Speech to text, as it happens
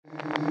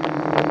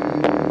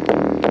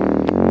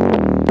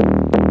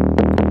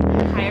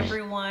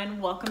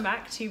welcome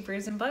back to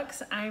Brews and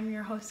Books. I'm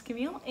your host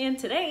Camille, and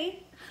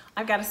today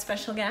I've got a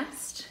special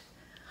guest,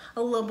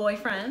 a little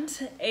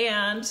boyfriend,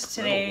 and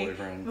today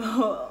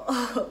little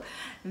boyfriend.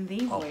 the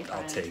boyfriend.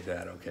 I'll take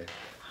that. Okay.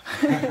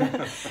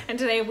 And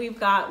today we've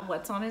got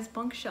What's on His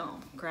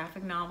Bookshelf,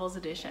 graphic novels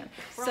edition.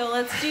 So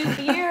let's do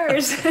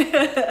beers.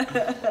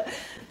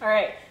 All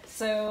right,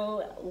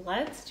 so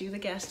let's do the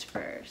guest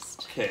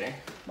first. Okay.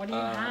 What do you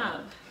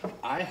have?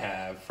 I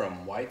have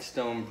from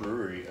Whitestone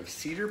Brewery of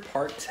Cedar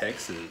Park,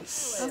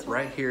 Texas.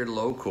 Right here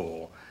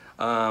local.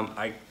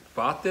 I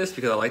bought this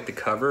because I like the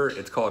cover.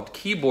 It's called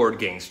Keyboard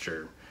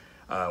Gangster,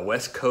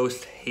 West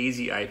Coast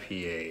Hazy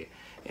IPA.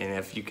 And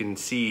if you can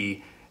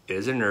see, it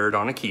is a nerd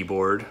on a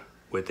keyboard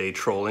with a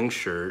trolling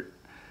shirt.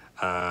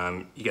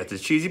 He got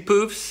his cheesy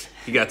poofs.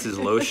 He got his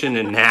lotion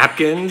and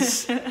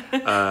napkins. He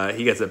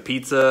got a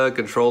pizza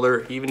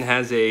controller. He even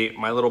has a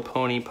My Little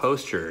Pony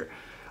poster.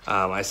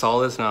 I saw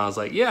this and I was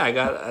like, yeah,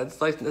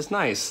 that's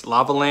nice.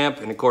 Lava lamp,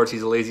 and of course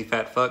he's a lazy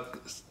fat fuck.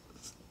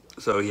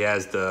 So he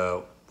has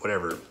the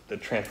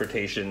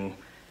transportation.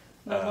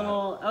 The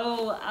little,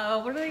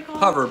 what are they called?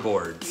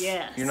 Hoverboards.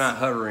 Yes. You're not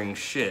hovering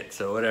shit,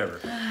 so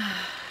whatever.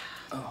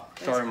 Oh,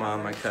 sorry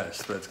mom, I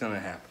cussed, but it's gonna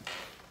happen.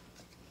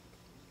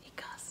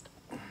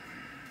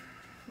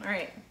 All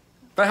right.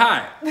 But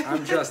hi,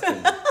 I'm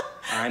Justin.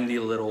 I'm the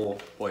little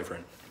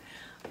boyfriend.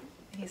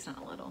 He's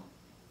not little.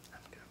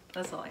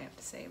 That's all I have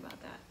to say about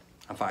that.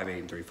 I'm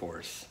 5'8"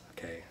 3/4".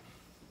 Okay.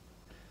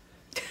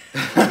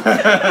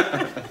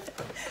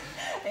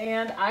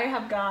 And I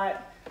have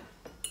got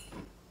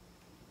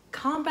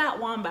Combat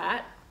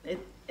Wombat.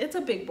 It's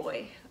a big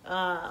boy.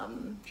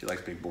 She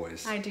likes big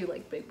boys. I do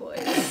like big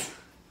boys.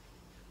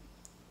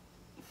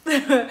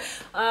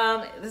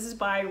 This is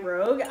by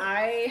Rogue.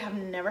 I have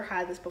never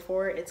had this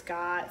before. It's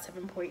got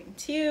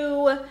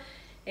 7.2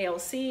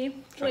 ALC.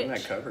 Trying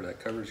that cover. That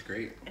cover's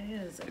great. It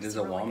is. It is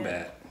a really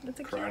wombat. It's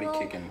a karate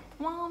kicking.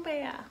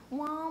 Wombat.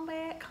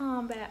 Combat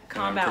Wombat.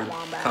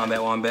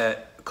 Combat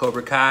Wombat.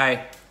 Cobra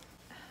Kai.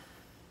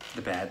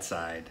 The bad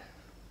side.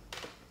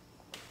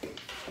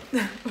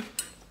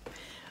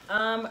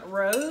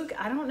 Rogue.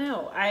 I don't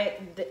know. I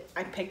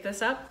picked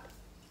this up.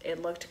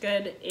 It looked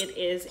good. It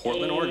is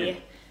Portland, Oregon.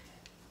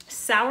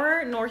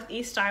 Sour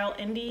Northeast style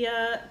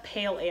India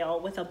pale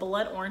ale with a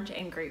blood orange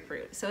and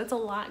grapefruit. So it's a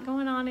lot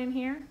going on in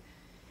here.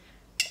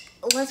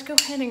 Let's go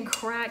ahead and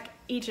crack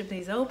each of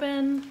these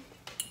open.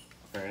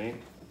 Ready?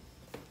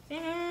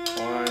 And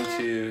 1,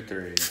 2,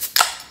 3.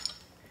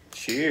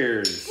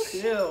 Cheers.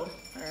 Ew. All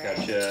right.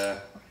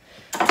 Gotcha.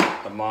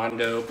 A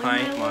Mondo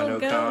pint, Mondo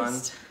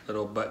Con.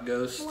 Little butt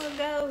ghost. Little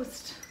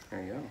ghost.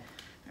 There you go.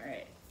 All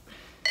right.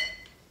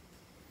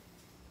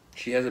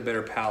 She has a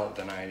better palate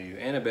than I do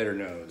and a better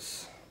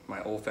nose. My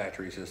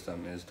olfactory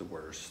system is the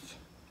worst.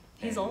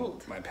 He's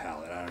old. My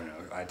palate, I don't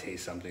know. I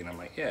taste something and I'm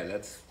like, yeah,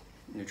 that's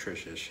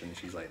nutritious. And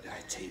she's like,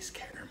 I taste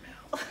caramel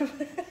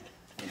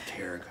and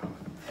terracotta.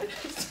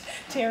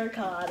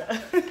 Terracotta.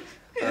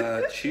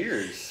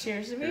 Cheers.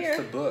 Cheers to beer. Here's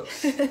the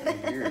books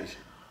and beers.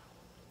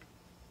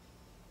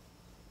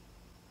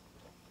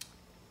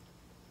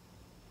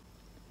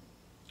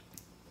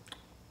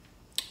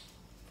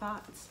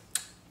 Thoughts?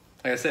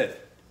 Like I said,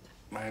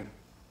 my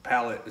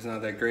palate is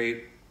not that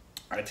great.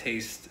 I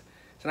taste,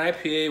 it's an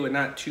IPA with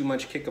not too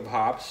much kick of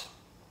hops.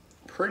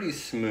 Pretty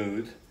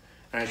smooth.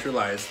 And I just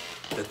realized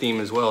the theme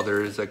as well,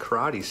 there is a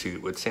karate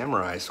suit with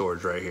samurai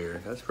swords right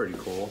here. That's pretty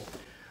cool.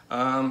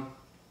 I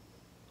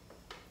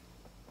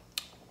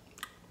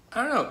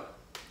don't know.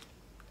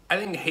 I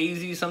think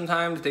hazy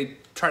sometimes, they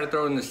try to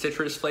throw in the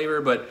citrus flavor,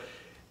 but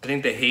I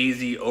think the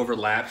hazy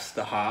overlaps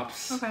the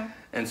hops. Okay.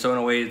 And so in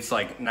a way, it's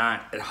like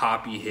not a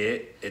hoppy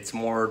hit. It's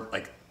more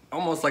like,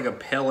 almost like a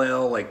pale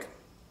ale, like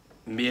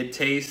mid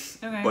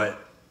taste, okay, but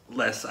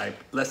less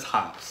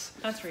hops.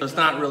 That's so it's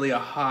not really a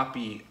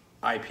hoppy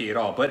IPA at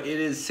all, but it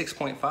is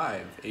 6.5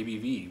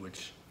 ABV,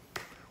 which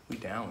we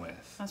down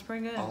with. That's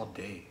pretty good. All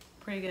day.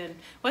 Pretty good.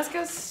 West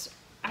Coast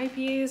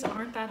IPAs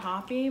aren't that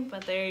hoppy,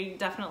 but they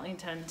definitely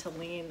tend to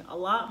lean a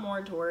lot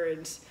more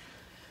towards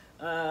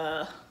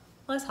less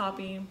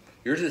hoppy.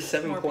 Yours is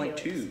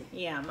 7.2.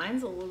 Yeah,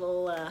 mine's a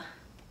little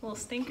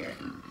stinker.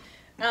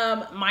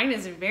 Mine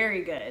is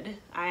very good.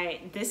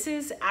 This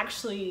is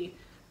actually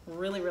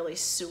really, really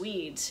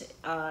sweet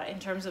in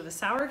terms of a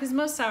sour, because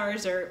most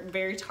sours are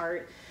very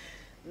tart.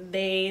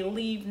 They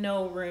leave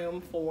no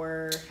room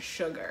for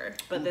sugar,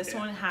 but this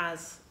one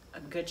has a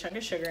good chunk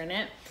of sugar in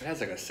it. It has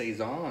like a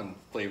saison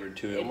flavor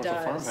to it, almost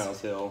does. a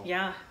farmhouse ale.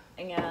 Yeah,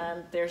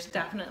 and there's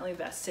definitely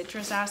that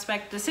citrus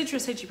aspect. The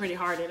citrus hits you pretty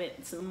hard, and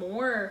it's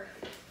more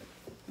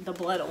the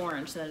blood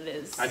orange than it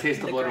is. I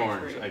taste the blood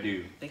orange, I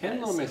do. And a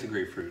little mix of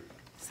grapefruit.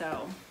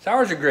 So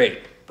sours are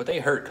great, but they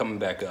hurt coming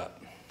back up.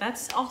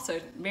 That's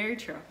also very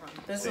true.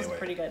 This is Stay away.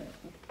 pretty good.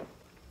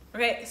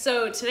 Okay,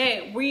 so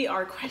today we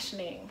are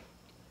questioning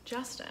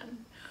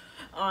Justin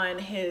on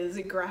his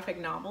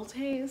graphic novel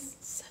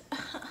tastes.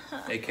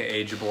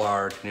 AKA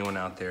Jublar, to anyone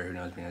out there who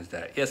knows me as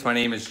that. Yes, my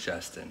name is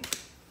Justin,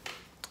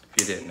 if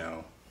you didn't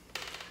know.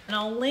 And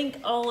I'll link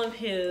all of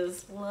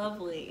his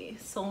lovely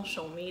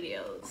social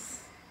medias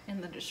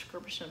in the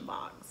description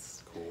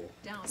box. Cool.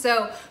 Down.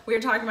 So we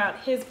were talking about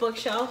his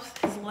bookshelf,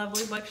 his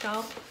lovely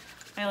bookshelf.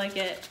 I like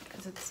it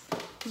because it's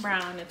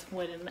brown, it's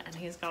wooden, and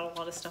he's got a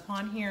lot of stuff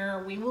on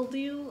here. We will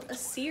do a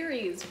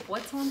series of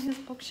what's on his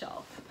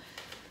bookshelf.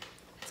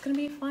 It's gonna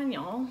be fun,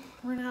 y'all.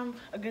 We're gonna have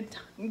a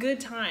good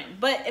time.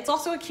 But it's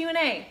also a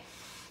Q&A.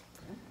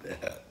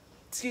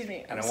 Excuse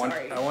me.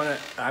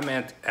 I'm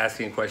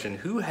asking a question.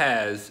 Who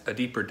has a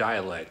deeper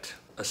dialect,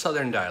 a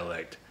southern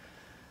dialect?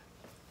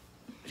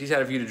 She's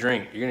had a few to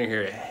drink. You're gonna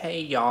hear it.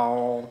 Hey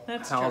y'all,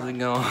 how's it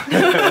going?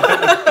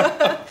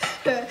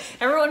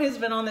 Everyone who's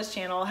been on this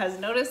channel has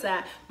noticed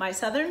that my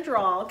southern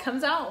drawl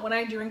comes out when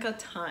I drink a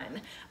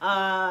ton.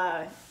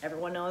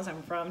 Everyone knows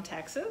I'm from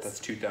Texas. That's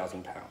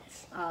 2,000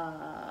 pounds.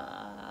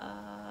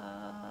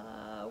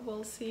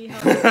 We'll see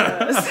how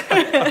this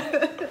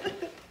goes.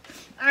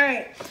 All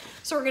right,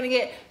 so we're gonna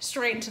get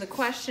straight into the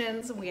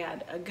questions. We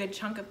had a good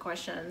chunk of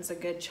questions, a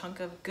good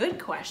chunk of good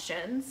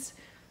questions.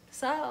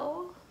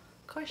 So,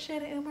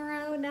 question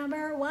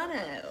number 1.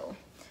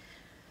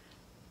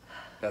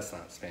 That's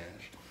not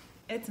Spanish.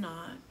 It's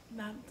not.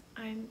 That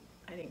I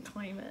didn't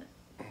claim it.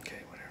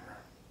 Okay, whatever.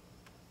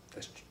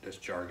 That's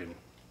jargon.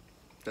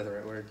 Is that the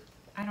right word?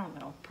 I don't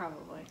know.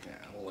 Probably. Yeah,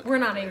 we're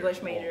not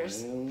English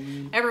majors.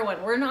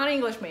 Everyone, we're not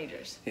English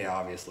majors. Yeah,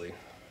 obviously.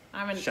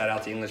 Shout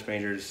out to English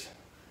majors.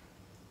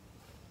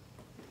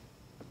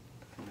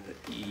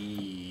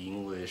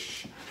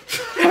 English.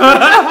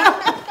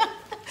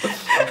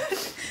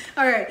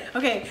 All right.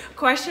 Okay.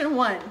 Question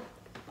 1.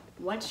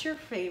 What's your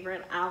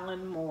favorite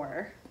Alan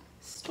Moore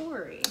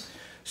story?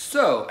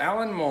 So,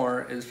 Alan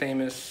Moore is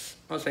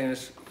most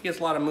famous. He has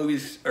a lot of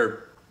movies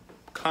or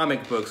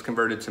comic books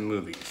converted to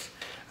movies.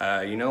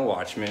 You know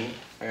Watchmen.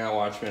 I got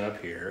Watchmen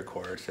up here, of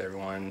course.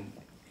 Everyone,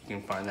 you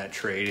can find that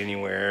trade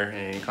anywhere in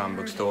any comic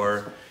book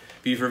store.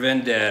 V for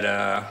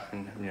Vendetta,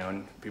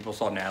 and people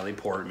saw Natalie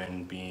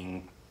Portman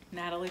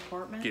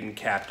getting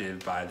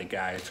captive by the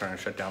guy who's trying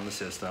to shut down the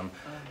system.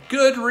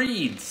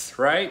 Goodreads,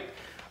 right?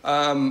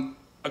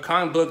 A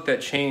comic book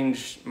that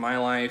changed my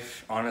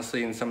life,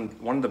 honestly, and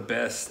one of the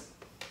best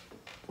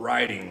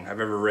writing I've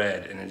ever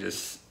read, and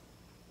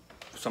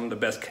some of the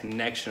best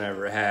connection I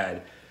ever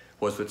had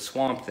was with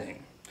Swamp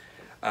Thing.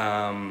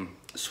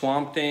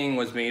 Swamp Thing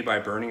was made by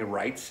Bernie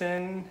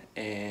Wrightson,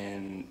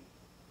 and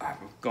I'm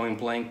going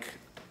blank.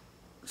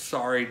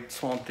 Sorry,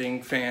 Swamp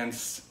Thing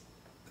fans,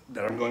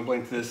 that I'm going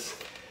blank to this.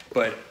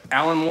 But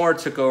Alan Moore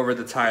took over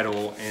the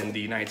title in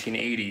the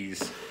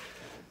 1980s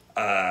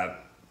at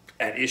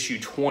issue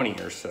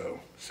 20 or so.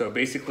 So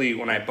basically,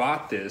 when I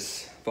bought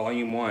this,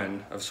 volume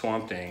 1 of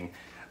Swamp Thing,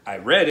 I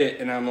read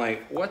it and I'm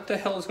like, what the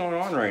hell is going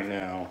on right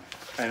now?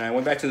 And I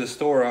went back to the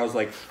store. I was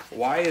like,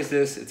 why is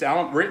this? It's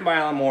written by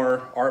Alan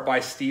Moore, art by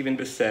Stephen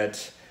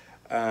Bissette.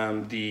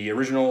 The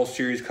original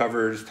series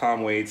covers,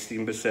 Tom Waits,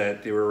 Stephen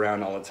Bissette, they were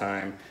around all the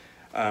time.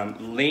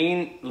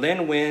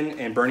 Len Wein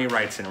and Bernie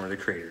Wrightson were the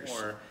creators.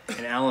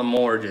 And Alan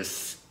Moore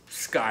just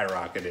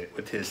skyrocketed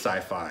with his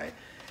sci-fi.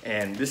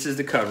 And this is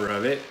the cover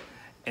of it.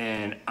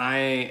 And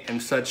I am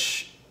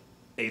such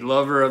a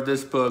lover of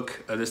this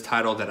book, of this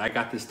title, that I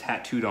got this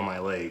tattooed on my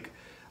leg.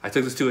 I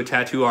took this to a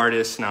tattoo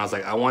artist and I was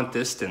like, I want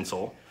this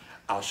stencil.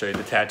 I'll show you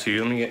the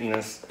tattoo. Let me get in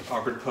this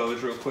awkward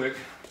pose real quick.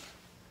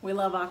 We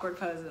love awkward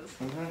poses.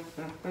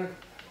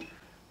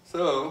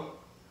 So,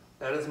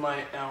 that is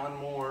my Alan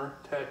Moore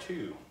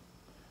tattoo.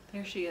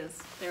 There she is.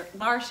 There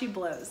she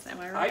blows. Am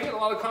I right? I get a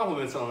lot of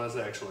compliments on this,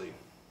 actually.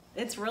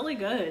 It's really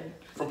good.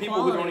 From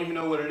people who don't even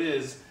know what it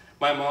is.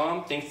 My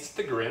mom thinks it's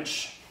the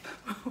Grinch.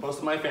 Most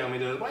of my family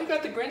does. Why you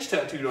got the Grinch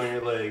tattooed on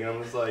your leg? And I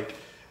was like,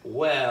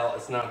 well,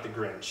 it's not the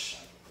Grinch.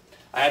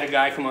 I had a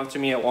guy come up to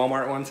me at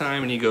Walmart one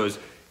time and he goes,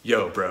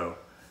 yo, bro,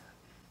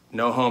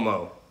 no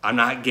homo. I'm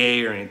not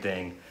gay or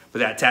anything, but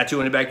that tattoo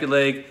on the back of your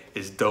leg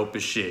is dope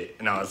as shit.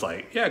 And I was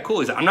like, yeah, cool.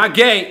 He's like, I'm not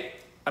gay.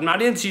 I'm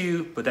not into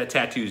you, but that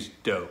tattoo's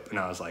dope. And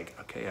I was like,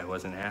 okay, I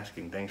wasn't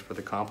asking. Thanks for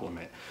the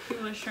compliment.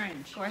 It was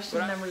strange. Question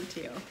number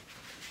 2.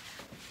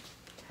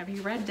 Have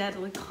you read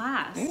Deadly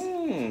Class?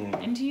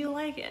 And do you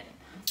like it?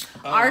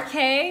 RK,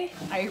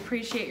 I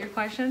appreciate your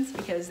questions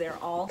because they're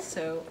all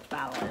so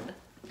valid.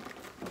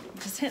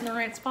 Just hitting the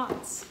right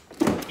spots.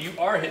 You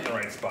are hitting the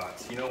right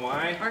spots. You know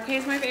why? RK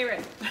is my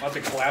favorite. I'll have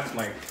to collapse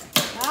my...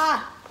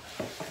 Ah!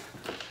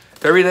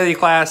 Very Deadly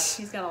Class.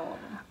 He's got all of them.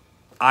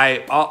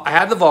 I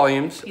have the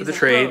volumes of the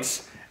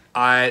trades.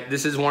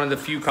 This is one of the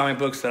few comic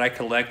books that I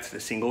collect the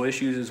single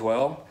issues as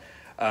well.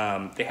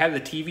 They had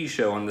the TV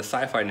show on the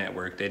Sci-Fi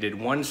Network. They did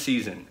 1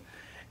 season.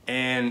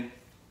 And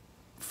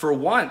for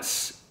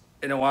once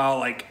in a while,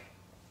 like,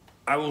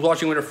 I was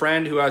watching with a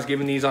friend who I was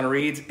giving these on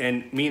reads,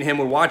 and me and him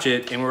would watch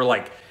it, and we were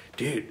like,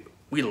 dude,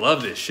 we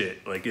love this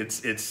shit. Like,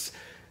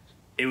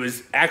 it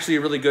was actually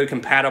a really good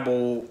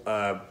compatible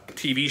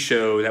TV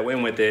show that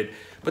went with it,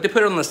 but they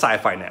put it on the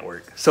Sci-Fi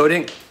Network, so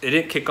it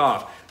didn't kick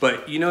off.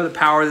 But you know the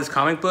power of this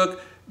comic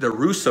book? The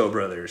Russo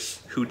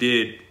brothers, who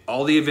did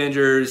all the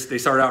Avengers, they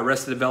started out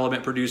Arrested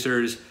Development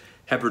producers,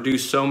 have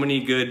produced so many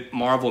good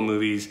Marvel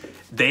movies.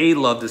 They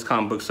loved this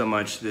comic book so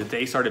much that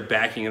they started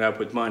backing it up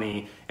with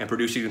money and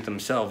producing it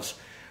themselves.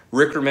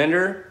 Rick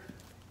Remender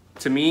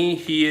To me,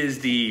 he is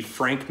the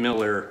Frank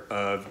Miller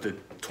of the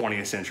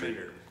 20th century.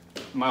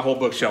 My whole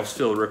bookshelf's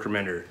filled with Rick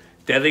Remender.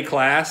 Deadly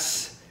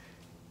Class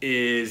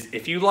is,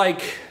 if you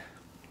like,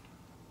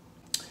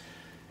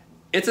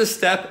 it's a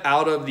step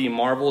out of the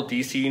Marvel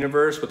DC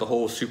universe with the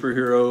whole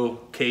superhero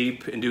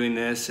cape and doing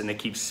this, and they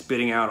keep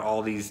spitting out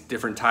all these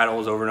different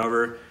titles over and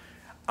over.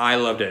 I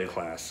love Deadly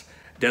Class.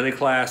 Deadly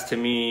Class, to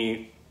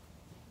me,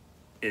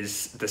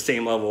 is the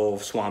same level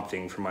of Swamp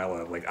Thing for my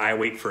love. Like, I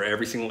wait for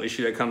every single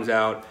issue that comes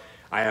out.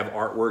 I have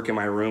artwork in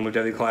my room with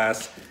Deadly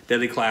Class.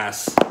 Deadly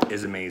Class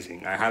is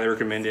amazing. I highly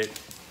recommend it.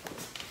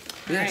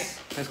 Yes,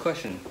 right. Next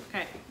question.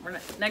 Okay,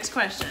 next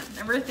question.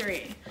 Number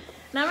 3.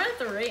 Number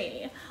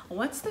 3.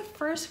 What's the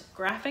first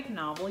graphic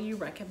novel you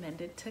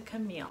recommended to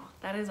Camille?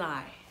 That is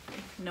I.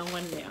 No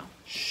one knew.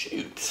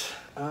 Shoot.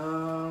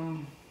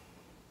 You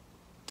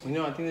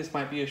know, I think this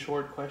might be a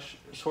short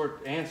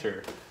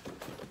answer.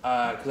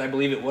 Because I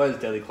believe it was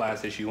Deadly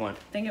Class issue 1. I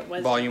think it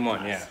was Volume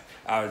 1, yeah.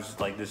 I was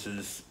like, this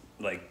is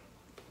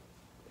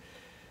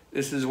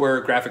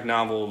where graphic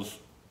novels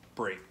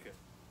break.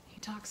 He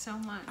talks so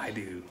much. I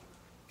do.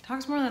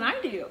 Talks more than I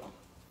do.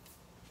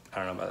 I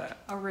don't know about that.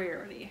 A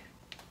rarity.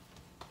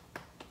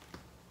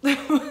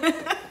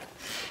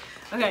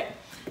 Okay,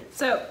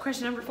 so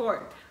question number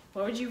 4.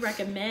 What would you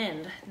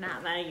recommend now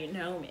that you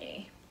know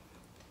me?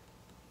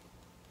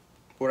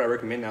 What would I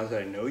recommend now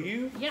that I know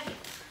you? Yeah.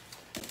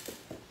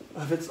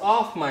 If it's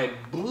off my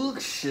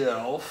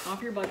bookshelf.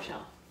 Off your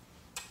bookshelf.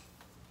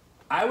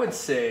 I would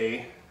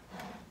say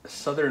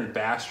Southern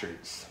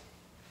Bastards.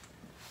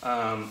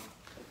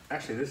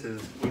 Actually,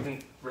 we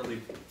didn't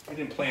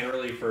plan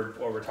really for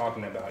what we're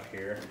talking about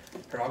here.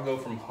 Here, I'll go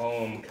from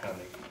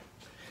Homecoming.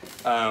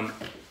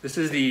 This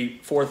is the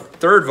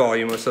third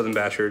volume of Southern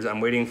Bastards.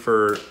 I'm waiting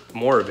for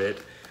more of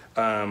it.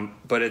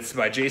 But it's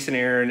by Jason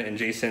Aaron and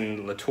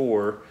Jason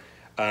Latour.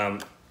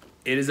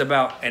 It is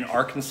about an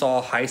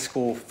Arkansas high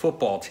school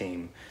football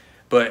team.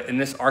 But in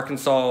this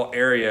Arkansas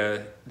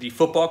area, the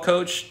football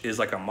coach is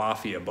like a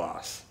mafia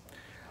boss.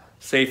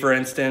 Say, for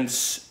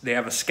instance, they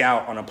have a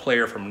scout on a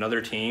player from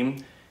another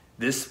team.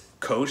 This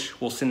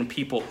coach will send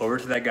people over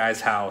to that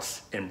guy's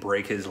house and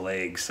break his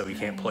legs so he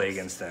can't play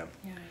against them.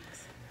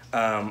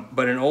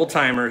 But an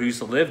old-timer who used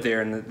to live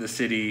there in the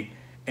city,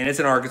 and it's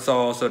in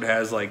Arkansas, so it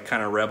has like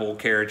kind of rebel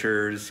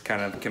characters,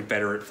 kind of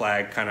Confederate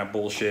flag kind of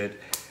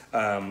bullshit.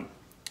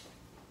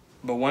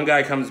 But one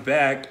guy comes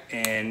back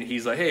and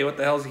he's like, hey, what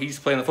the hell? He's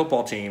playing the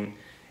football team.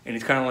 And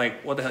he's kind of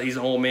like, what the hell? He's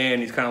an old man.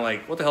 He's kind of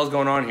like, what the hell's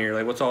going on here?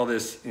 Like, what's all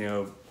this,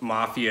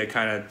 mafia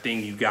kind of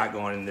thing you got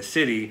going in the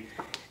city?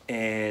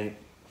 And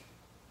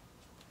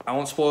I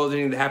won't spoil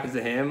anything that happens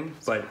to him,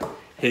 but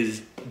his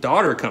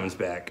daughter comes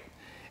back.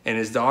 And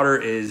his daughter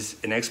is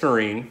an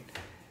ex-Marine.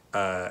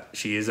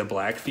 She is a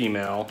black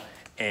female.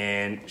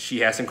 And she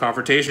has some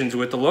confrontations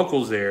with the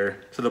locals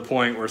there to the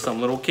point where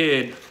some little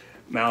kid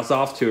mouths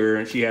off to her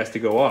and she has to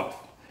go off.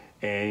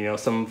 And,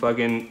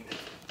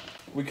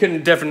 we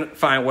couldn't definitely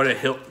find what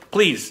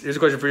please, here's a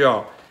question for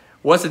y'all.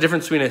 What's the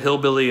difference between a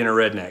hillbilly and a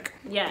redneck?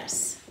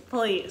 Yes,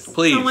 please.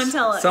 Someone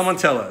tell us. Someone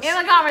tell us. In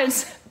the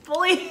comments,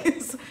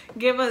 please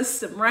give us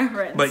some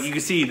reference. But you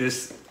can see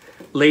this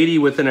lady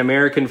with an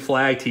American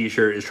flag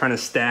t-shirt is trying to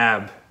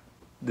stab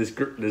this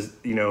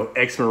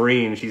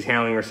ex-Marine. She's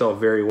handling herself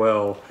very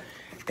well.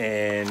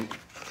 And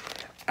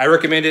I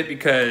recommend it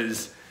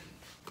because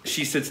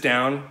she sits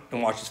down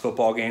and watches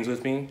football games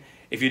with me.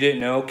 If you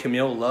didn't know,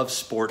 Camille loves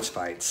sports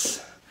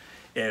fights.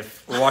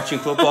 If we're watching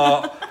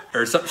football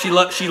or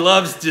something, she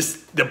loves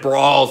just the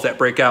brawls that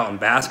break out in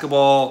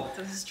basketball.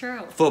 This is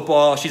true.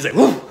 Football, she's like,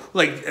 woo!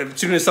 Like as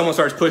soon as someone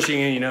starts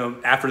pushing,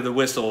 after the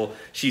whistle,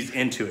 she's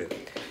into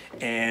it.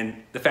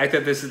 And the fact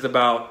that this is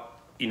about,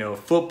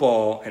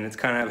 football and it's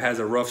kind of has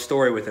a rough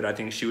story with it, I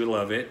think she would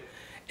love it.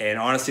 And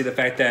honestly, the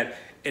fact that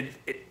they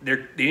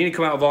need to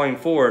come out with volume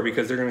 4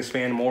 because they're going to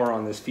expand more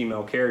on this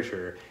female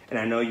character. And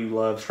I know you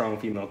love strong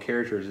female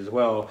characters as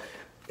well,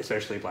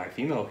 especially black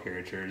female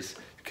characters,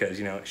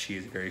 because,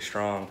 she's a very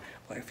strong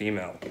black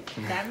female.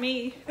 That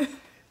me?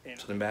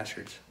 Southern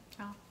Bastards.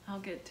 I'll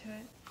get to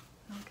it.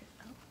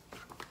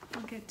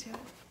 I'll get to it.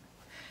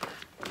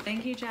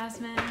 Thank you,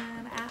 Jasmine,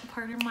 at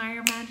Part of My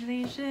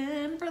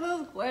Imagination, for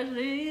those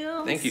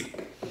questions. Thank you.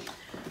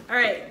 All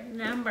right,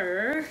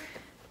 number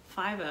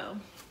 50.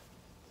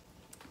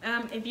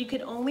 If you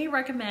could only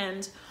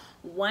recommend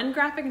one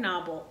graphic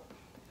novel,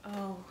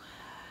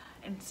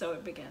 and so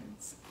it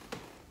begins.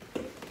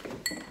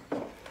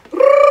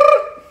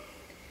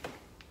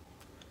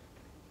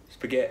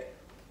 Spaghetti.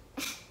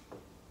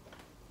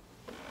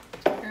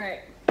 All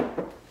right.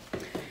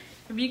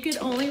 If you could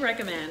only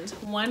recommend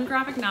one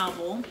graphic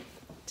novel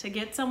to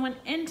get someone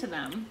into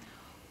them,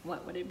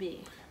 what would it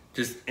be?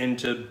 Just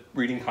into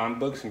reading comic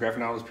books and graphic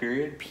novels,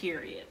 period?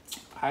 Period.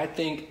 I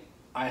think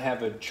I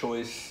have a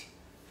choice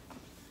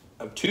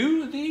of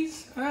 2 of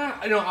these.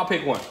 I'll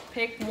pick one.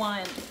 Pick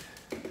one.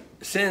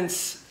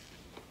 Since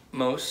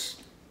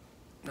most,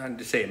 not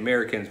to say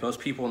Americans, most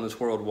people in this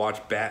world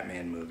watch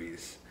Batman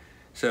movies.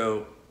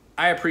 So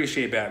I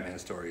appreciate Batman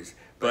stories,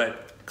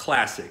 but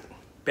classic,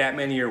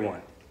 Batman Year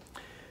One.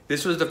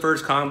 this was the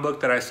first comic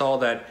book that I saw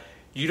that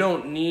you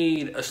don't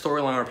need a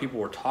storyline where people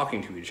were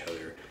talking to each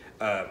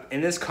other. In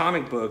this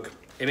comic book,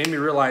 it made me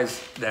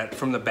realize that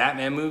from the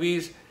Batman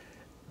movies,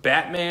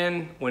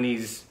 Batman, when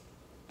he's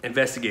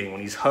investigating,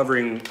 when he's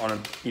hovering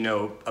on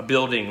a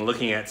building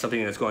looking at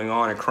something that's going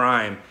on, a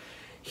crime,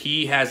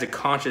 he has a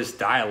conscious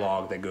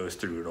dialogue that goes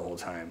through the whole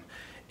time.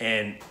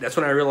 And that's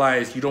when I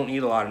realized you don't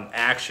need a lot of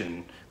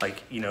action.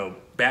 Like,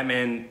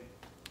 Batman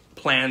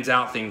plans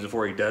out things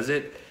before he does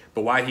it,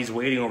 but while he's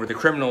waiting over the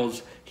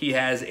criminals, he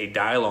has a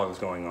dialogue that's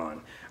going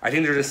on. I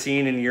think there's a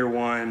scene in year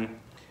one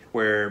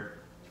where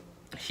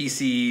he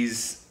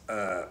sees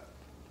a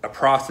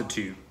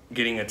prostitute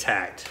getting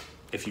attacked,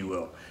 if you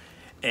will.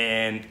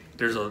 And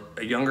there's a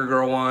younger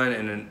girl one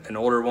and an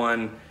older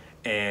one,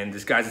 and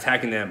this guy's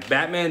attacking them.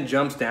 Batman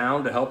jumps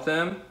down to help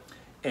them,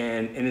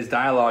 and in his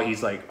dialogue,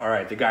 he's like, all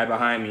right, the guy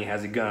behind me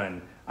has a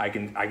gun. I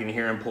can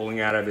hear him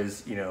pulling out of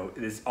his,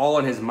 it's all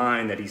in his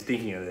mind that he's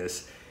thinking of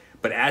this.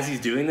 But as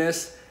he's doing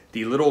this,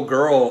 the little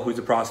girl who's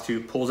a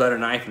prostitute pulls out a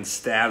knife and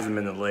stabs him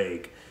in the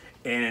leg.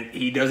 And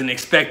he doesn't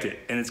expect it.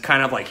 And it's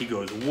kind of like he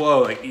goes,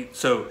 whoa.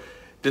 So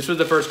this was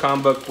the first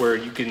comic book where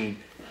you can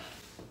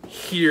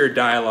hear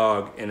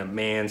dialogue in a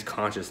man's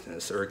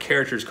consciousness or a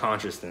character's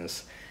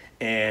consciousness.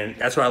 And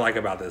that's what I like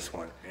about this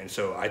one. And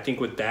so I think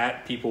with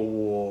that, people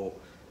will,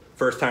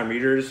 first-time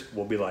readers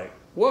will be like,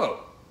 whoa,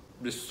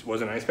 this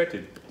wasn't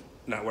unexpected.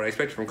 Not what I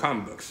expected from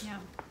comic books. Yeah.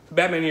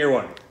 Batman Year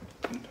One.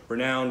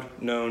 Renowned,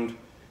 known,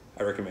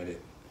 I recommend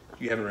it.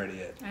 You haven't read it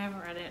yet. I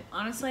haven't read it.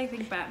 Honestly, I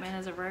think Batman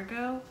is a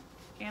Virgo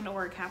and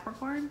or a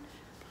Capricorn.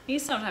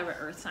 He's some type of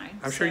earth sign.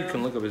 I'm sure you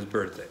can look up his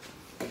birthday.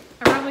 I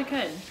probably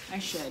could. I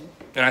should.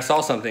 And I saw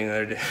something the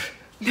other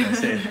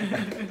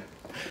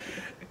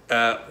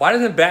day. Why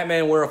doesn't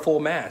Batman wear a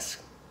full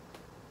mask?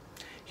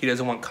 He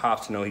doesn't want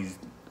cops to know he's...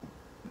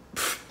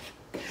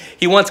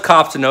 He wants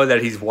cops to know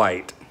that he's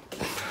white.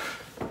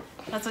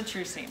 That's a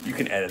true statement. You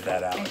can edit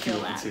that out. I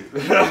feel that.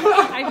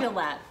 I feel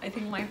that. I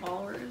think my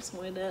followers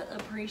would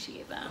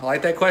appreciate that. I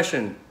like that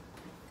question.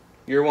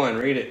 Year one,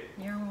 read it.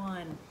 Year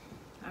one.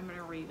 I'm going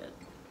to read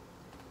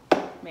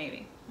it.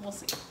 Maybe. We'll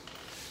see.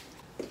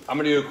 I'm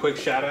going to do a quick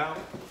shout out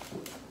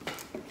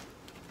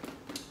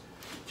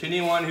to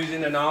anyone who's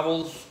into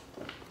novels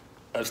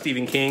of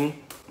Stephen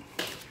King.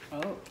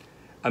 Oh.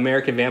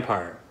 American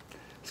Vampire.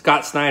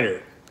 Scott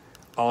Snyder,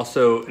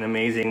 also an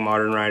amazing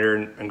modern writer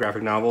and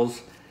graphic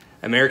novels.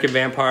 American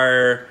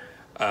Vampire,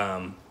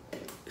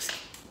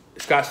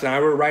 Scott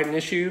Snyder would write an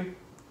issue,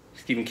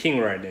 Stephen King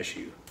would write an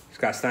issue.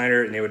 Scott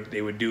Snyder, and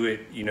they would do it,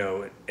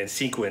 in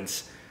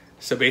sequence.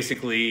 So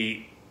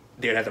basically,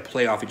 they would have to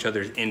play off each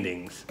other's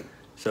endings.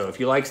 So if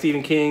you like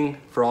Stephen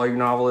King, for all your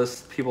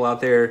novelists, people out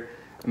there,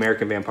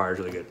 American Vampire is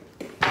really good.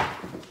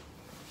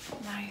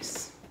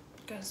 Nice.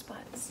 Ghost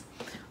butts.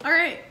 All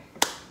right.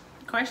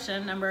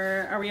 Question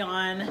number, are we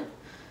on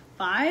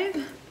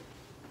 5?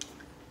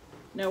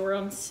 No, we're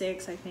on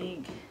 6, I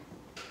think.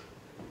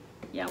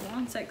 Yeah, we're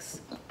on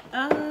 6.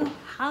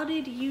 How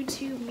did you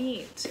two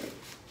meet?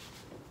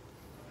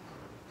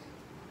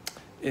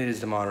 It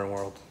is the modern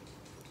world.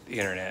 The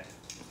internet.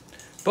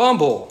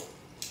 Bumble.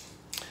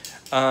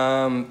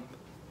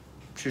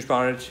 She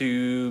responded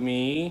to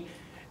me,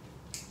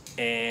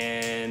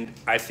 and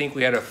I think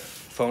we had a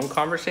phone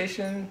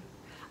conversation.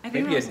 I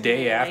think maybe a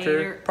day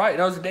after. Probably,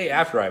 no, it was a day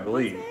after, I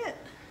believe. Was it?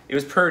 It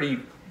was pretty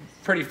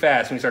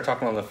fast when we started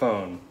talking on the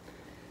phone.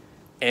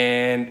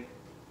 And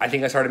I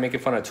think I started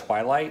making fun of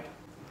Twilight.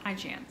 High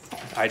chance.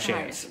 High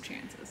chance. Some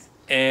chances.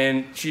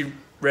 And she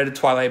read the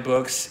Twilight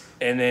books,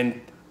 and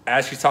then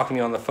as she's talking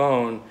to me on the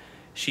phone,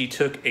 she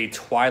took a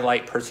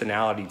Twilight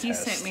personality test. He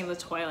sent me the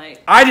Twilight.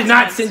 I did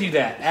not send you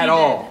that at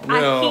all. Did.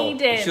 No, he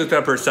did. She looked it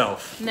up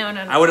herself. No.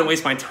 I wouldn't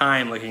waste my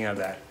time looking at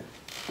that.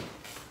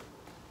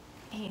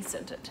 He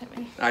sent it to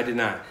me. I did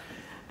not.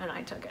 And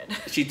I took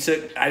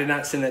it. I did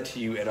not send that to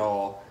you at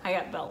all. I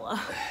got Bella.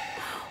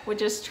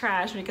 Which is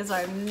trash because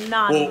I'm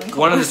not. Well,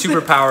 one of the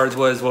superpowers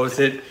was, what was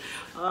it?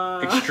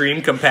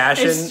 Extreme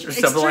compassion or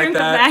something like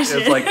that. Compassion.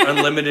 It's like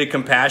unlimited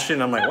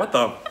compassion. I'm like, what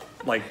the?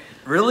 Like,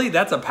 really?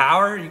 That's a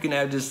power? You can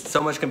have just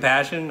so much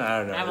compassion? I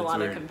don't know. I have a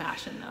lot of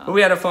compassion though. But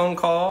we had a phone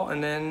call,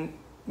 and then,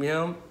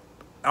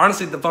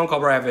 honestly, the phone call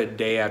probably happened a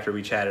day after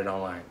we chatted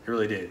online. It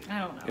really did. I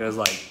don't know. It was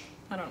like,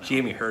 I don't know. she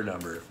gave me her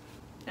number.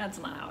 That's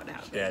not how it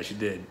happened. Yeah, she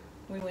did.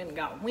 We went and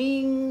got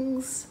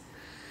wings.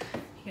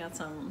 He got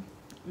some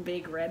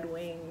big red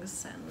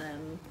wings, and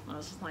then I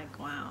was just like,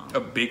 wow. A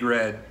big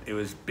red. It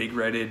was big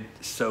red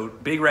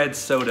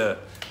soda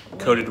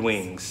coated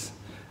wings.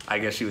 I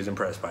guess she was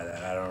impressed by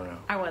that. I don't know.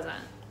 I wasn't.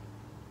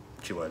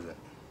 She wasn't.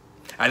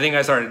 I think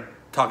I started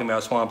talking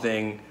about Swamp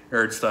Thing,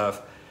 nerd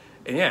stuff,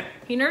 and yeah.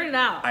 He nerded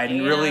out. I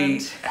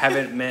really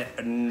haven't met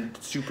a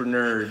super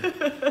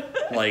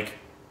nerd. Like,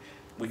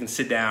 we can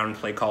sit down and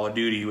play Call of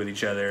Duty with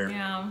each other.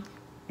 Yeah.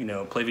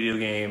 Play video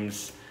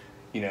games,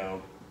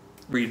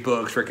 read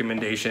books,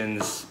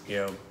 recommendations.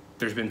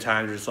 There's been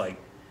times where it's like,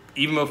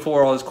 even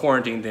before all this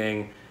quarantine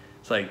thing,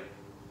 it's like,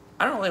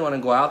 I don't really want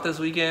to go out this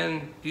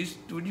weekend.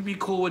 Would you be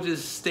cool with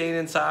just staying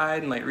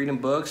inside and like reading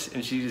books?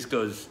 And she just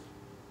goes,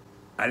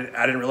 I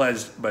didn't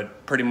realize,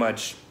 but pretty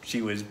much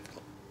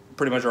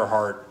her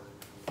heart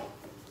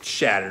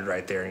shattered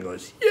right there and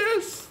goes,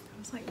 yes, I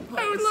was like,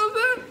 I would love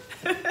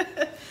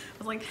that. I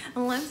was like,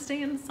 let's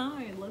stay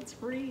inside. Let's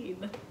read.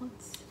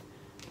 Let's,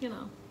 you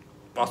know.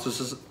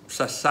 Also,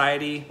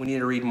 society, we need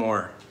to read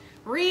more.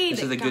 Read.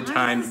 This is a good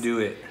time to do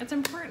it. It's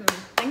important.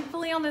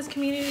 Thankfully, on this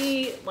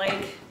community,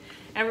 like,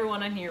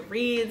 everyone in here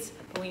reads.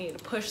 We need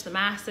to push the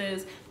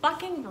masses.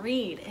 Fucking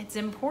read. It's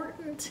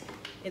important.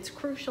 It's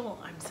crucial.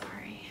 I'm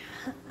sorry.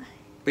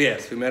 But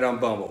yes, we met on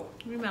Bumble.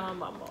 We met on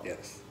Bumble.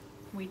 Yes.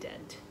 We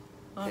did.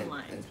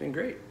 Online. And it's been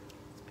great.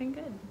 It's been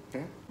good.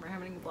 Yeah. We're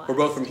having a blast. We're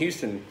both from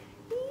Houston.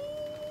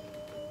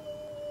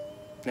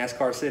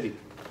 NASCAR City.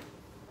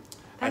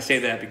 I say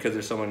that because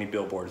there's so many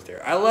billboards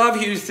there. I love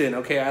Houston,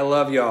 okay? I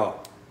love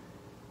y'all.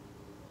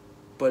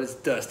 But it's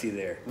dusty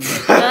there.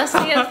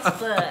 Dusty as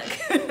fuck.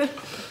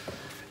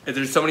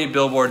 There's so many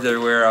billboards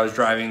everywhere. I was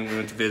driving, we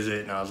went to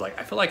visit, and I was like,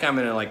 I feel like I'm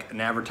in an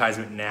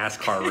advertisement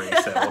NASCAR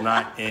race that will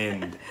not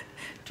end.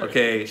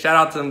 Okay, shout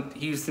out to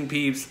Houston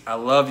peeps. I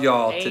love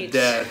y'all to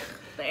death.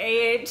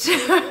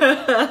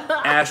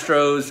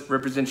 Astros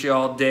represent you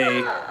all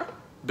day.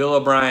 Bill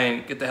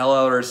O'Brien, get the hell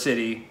out of our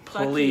city,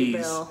 please.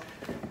 Fuck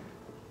you, Bill.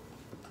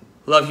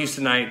 Love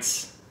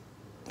Houstonites,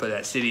 but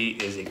that city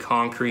is a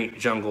concrete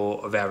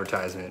jungle of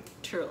advertisement.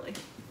 Truly.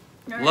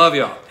 Love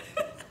y'all.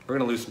 We're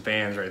gonna lose some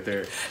fans right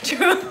there.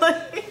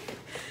 Truly.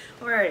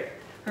 All right.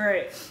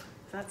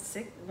 That's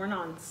sick. We're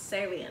on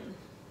Savian.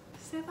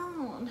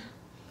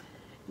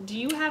 Do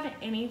you have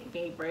any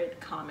favorite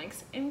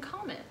comics in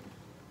common?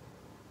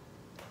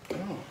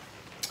 Oh.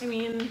 I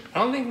mean, I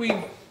don't think we.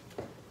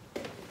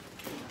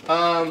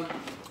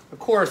 Of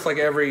course, like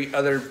every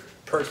other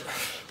person,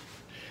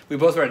 we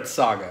both read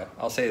Saga.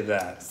 I'll say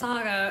that.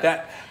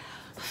 Saga.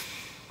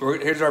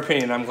 Here's our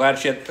opinion. I'm glad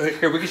we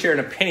can share an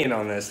opinion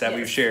on this that Yes.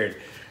 we've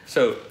shared.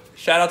 So,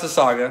 shout out to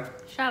Saga.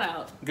 Shout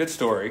out. Good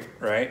story,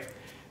 right?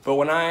 But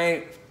when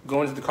I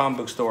go into the comic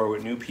book store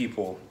with new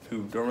people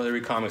who don't really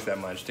read comics that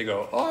much, they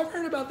go, oh, I've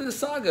heard about this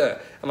Saga.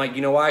 I'm like,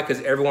 you know why?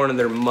 Because everyone and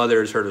their mother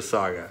has heard of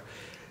Saga.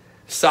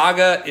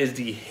 Saga is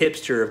the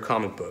hipster of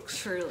comic books.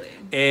 Truly.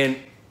 And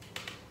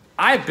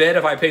I bet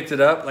if I picked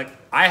it up, like,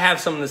 I have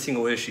some of the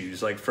single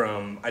issues, like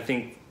from, I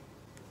think,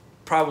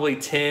 probably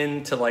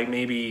 10 to like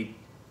maybe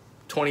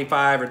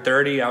 25 or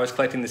 30. I was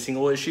collecting the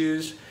single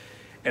issues,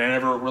 and I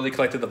never really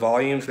collected the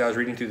volumes because I was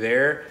reading through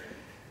there.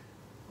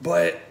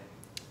 But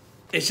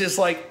it's just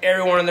like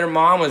everyone and their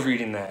mom was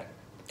reading that.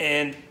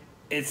 And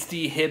it's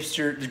the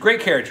hipster. There's great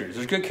characters.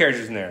 There's good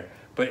characters in there.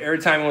 But every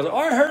time I was like, oh,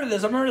 I heard of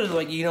this. I've heard of this.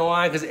 Like, you know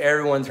why? Because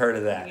everyone's heard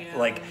of that. Yeah.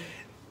 Like,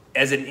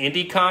 as an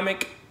indie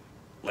comic,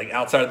 like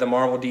outside of the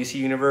Marvel DC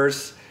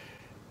universe,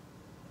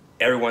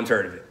 everyone's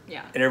heard of it.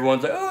 Yeah. And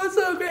everyone's like, oh, it's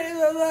so great.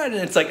 Blah, blah. And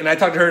it's like, and I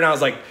talked to her and I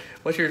was like,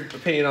 what's your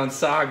opinion on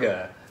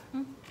Saga?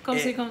 Comme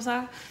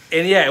ça.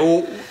 And yeah,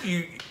 well,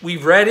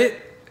 we've read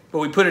it, but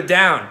we put it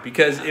down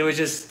because it was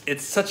just,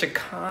 it's such a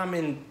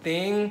common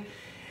thing.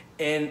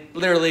 And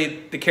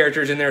literally the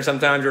characters in there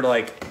sometimes are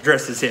like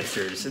dressed as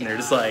hipsters. And they're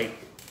just like,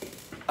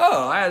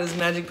 oh, I have this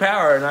magic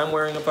power and I'm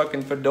wearing a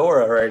fucking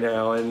fedora right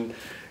now and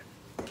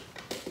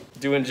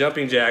doing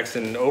jumping jacks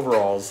and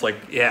overalls. Like,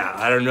 yeah,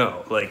 I don't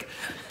know. Like,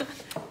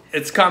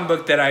 it's a comic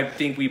book that I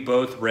think we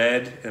both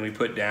read and we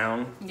put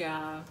down.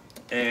 Yeah.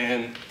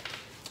 And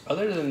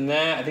other than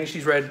that, I think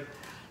she's read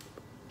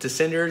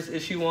Descenders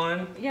issue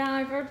 1. Yeah,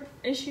 I've read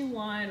issue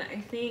 1. I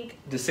think.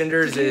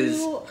 Descenders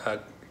is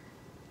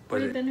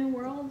Read the New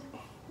World?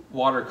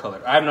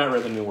 Watercolor. I have not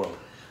read the New World.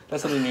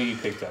 That's something new you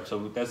picked up,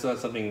 so that's not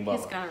something.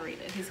 He's gotta read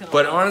it.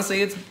 But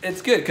honestly,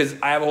 it's good because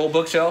I have a whole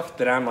bookshelf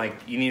that I'm like,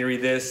 you need to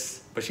read this.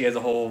 But she has a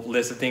whole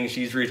list of things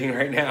she's reading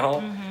right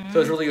now, so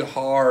it's really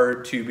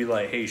hard to be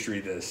like, hey, you should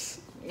read this.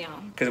 Yeah.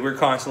 Because we're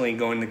constantly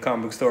going to the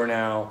comic book store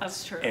now.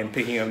 That's true. And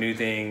picking up new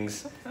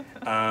things.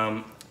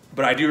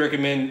 But I do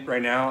recommend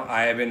right now.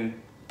 I have been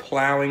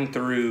plowing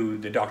through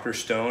the Dr.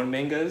 Stone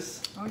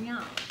mangas. Oh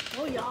yeah.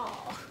 Oh yeah.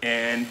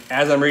 And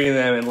as I'm reading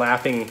them and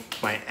laughing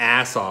my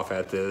ass off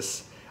at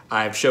this,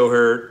 I've showed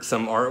her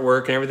some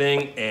artwork and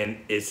everything, and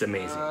it's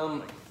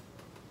amazing.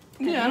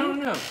 Yeah, I don't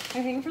know. I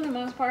think for the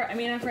most part, I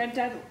mean, I've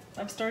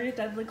started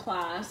Deadly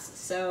Class,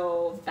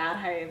 so Bad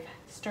Hive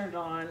started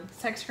on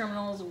Sex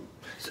Criminals.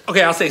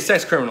 Okay, I'll say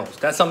Sex Criminals.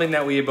 That's something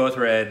that we both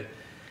read.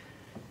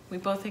 We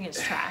both think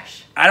it's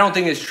trash. I don't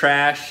think it's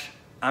trash.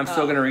 I'm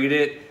still gonna read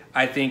it.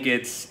 I think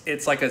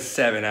it's like a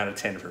 7 out of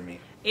 10 for me.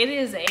 It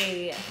is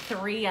a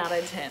 3 out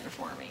of 10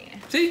 for me.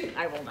 See?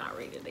 I will not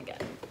read it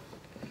again.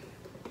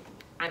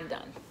 I'm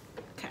done.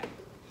 Okay.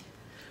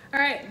 All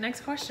right,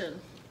 next question.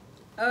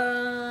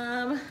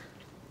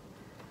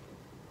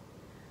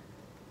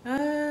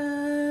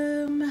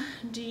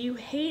 Do you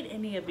hate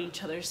any of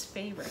each other's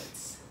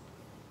favorites?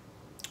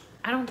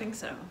 I don't think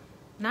so.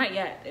 Not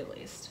yet, at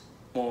least.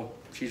 Well,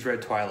 she's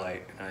read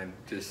Twilight. I'm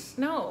just...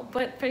 No,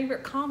 but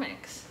favorite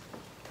comics.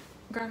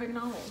 Graphic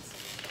novels.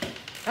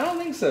 I don't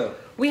think so.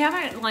 We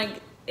haven't,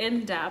 like,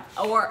 in depth,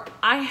 or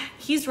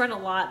he's read a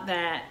lot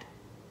that,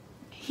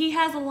 he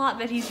has a lot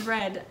that he's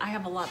read, I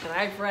have a lot that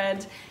I've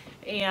read,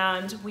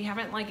 and we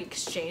haven't like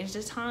exchanged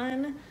a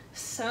ton.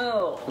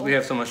 So we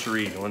have so much to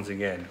read. Once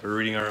again, we're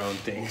reading our own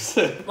things.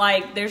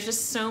 Like, there's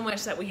just so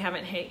much that we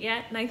haven't hit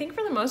yet, and I think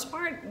for the most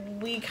part,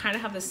 we kind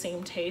of have the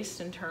same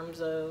taste in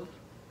terms of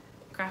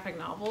graphic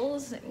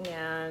novels,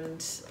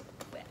 and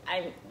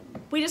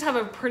we just have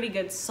a pretty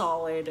good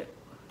solid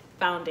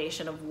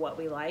foundation of what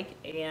we like,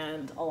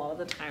 and a lot of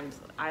the times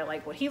I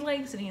like what he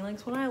likes and he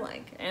likes what I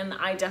like, and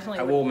I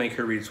will make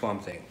her read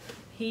Swamp Thing.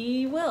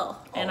 He will,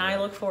 and I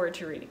look forward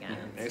to reading it.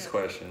 Next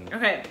question.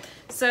 Okay,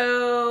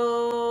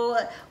 so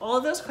all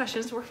of those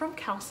questions were from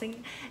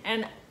Kelsey,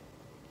 and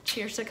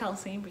cheers to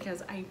Kelsey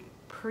because I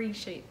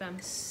appreciate them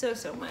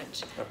so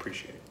much.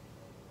 Appreciate.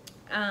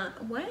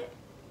 What?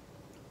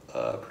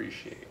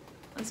 Appreciate.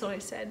 That's what I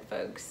said,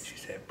 folks. She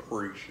said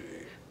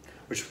appreciate,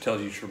 which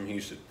tells you she's from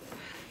Houston.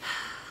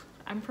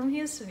 I'm from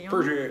Houston, y'all.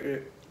 Appreciate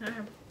it. I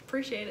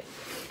appreciate it.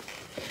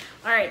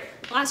 All right,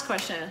 last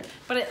question,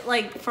 but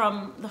like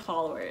from the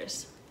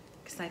followers,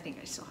 because I think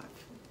I still have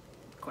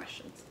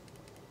questions.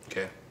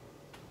 Okay.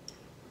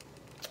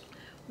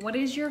 What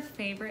is your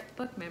favorite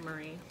book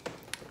memory?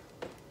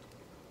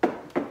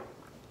 Oh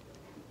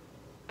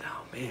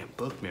man,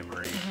 book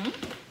memory.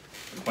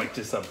 Like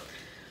just a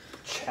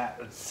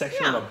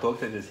section of a book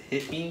that just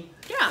hit me.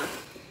 Yeah.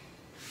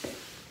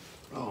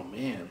 Oh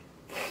man,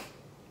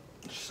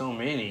 there's so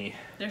many.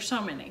 There's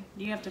so many.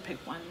 You have to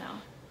pick one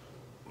now.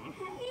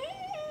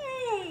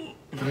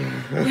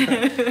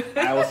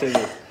 I will say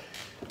this.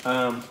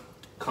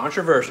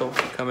 Controversial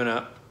coming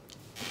up.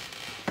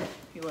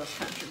 He loves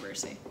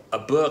controversy. A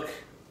book.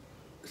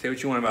 Say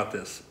what you want about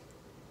this,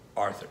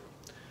 Arthur.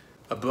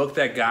 A book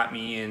that got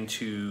me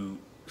into,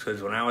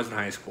 because when I was in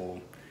high school,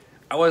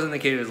 I wasn't the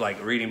kid who was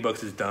like reading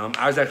books is dumb.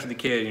 I was actually the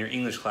kid in your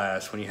English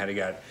class when you had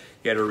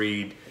to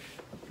read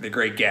The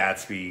Great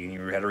Gatsby, and you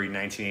had to read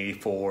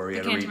 1984. You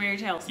had Canterbury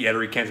Tales. You had to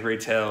read Canterbury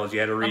Tales. You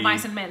had to read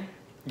Mice and Men.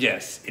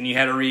 Yes, and you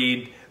had to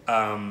read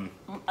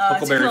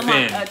Huckleberry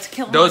Finn.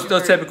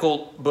 Those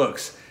typical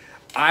books.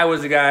 I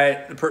was the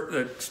guy,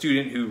 the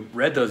student who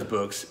read those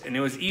books, and it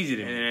was easy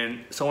to.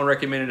 And someone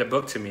recommended a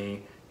book to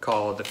me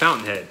called The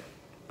Fountainhead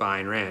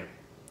by Ayn Rand.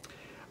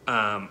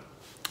 Ayn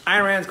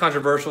Rand's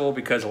controversial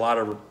because a lot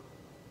of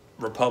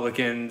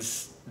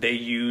Republicans, they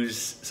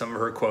use some of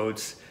her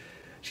quotes.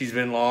 She's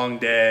been long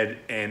dead,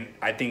 and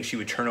I think she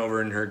would turn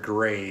over in her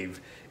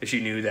grave if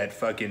she knew that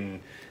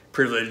fucking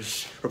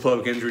privileged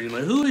Republicans were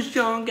like, who is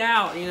John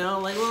Gout? You know,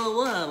 like, blah, blah,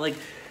 blah. Like,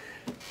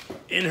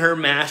 in her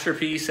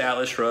masterpiece,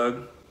 Atlas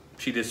Shrugged,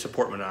 she did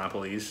support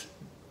monopolies,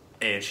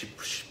 and she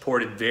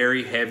supported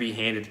very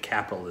heavy-handed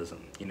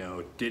capitalism. You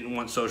know, didn't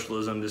want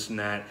socialism, this and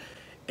that.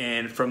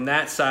 And from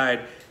that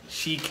side,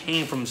 she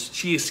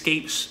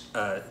escaped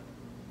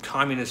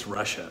communist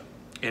Russia.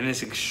 And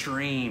it's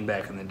extreme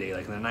back in the day,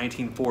 like in the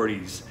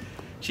 1940s.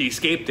 She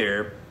escaped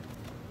there,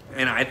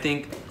 and I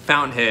think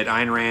Fountainhead,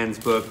 Ayn Rand's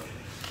book,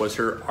 was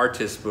her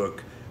artist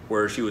book,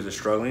 where she was a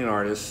struggling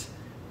artist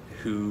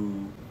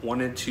who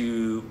wanted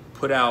to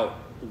put out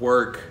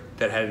work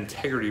that had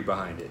integrity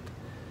behind it.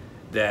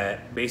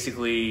 That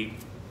basically,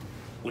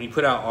 when you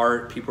put out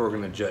art, people are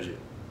going to judge it.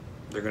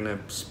 They're going to,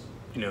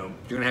 you know,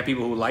 you're going to have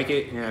people who like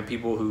it, you're going to have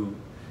people who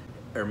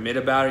are mid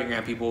about it, you're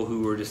going to have people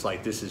who are just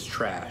like, this is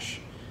trash.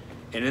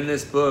 And in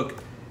this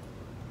book,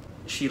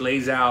 she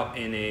lays out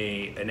in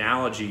an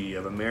analogy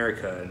of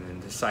America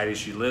and the society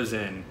she lives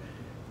in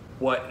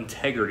what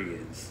integrity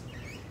is.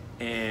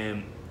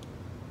 And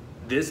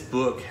this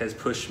book has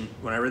pushed me.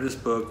 When I read this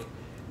book,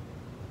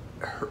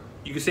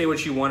 you can say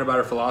what you want about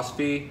her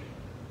philosophy,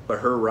 but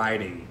her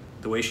writing,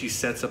 the way she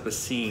sets up a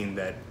scene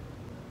that,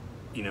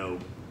 you know,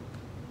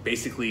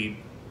 basically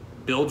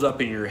builds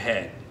up in your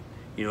head.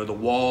 You know, the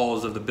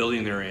walls of the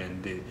building they're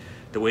in,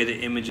 the way the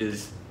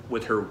images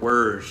with her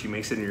words, she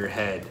makes it in your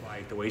head.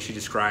 Like the way she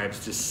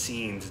describes just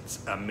scenes, it's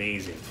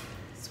amazing.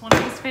 It's one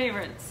of his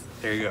favorites.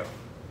 There you go.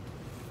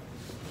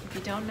 If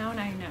you don't know,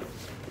 now you know.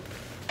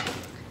 Oh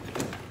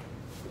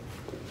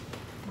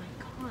my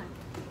God.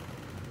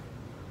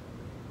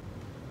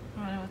 I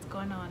don't know what's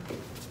going on.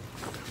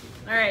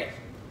 All right,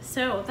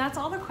 so that's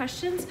all the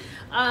questions.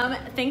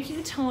 Thank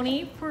you,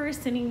 Tony, for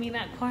sending me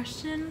that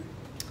question.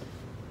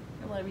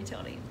 I love you,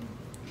 Tony.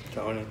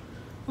 Tony.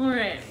 All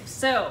right,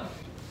 so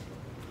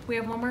we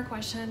have one more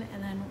question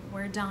and then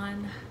we're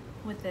done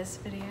with this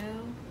video.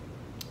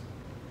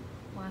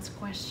 Last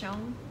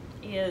question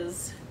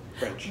is,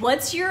 French.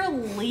 What's your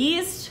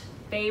least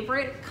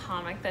favorite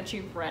comic that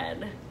you've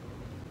read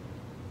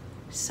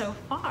so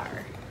far?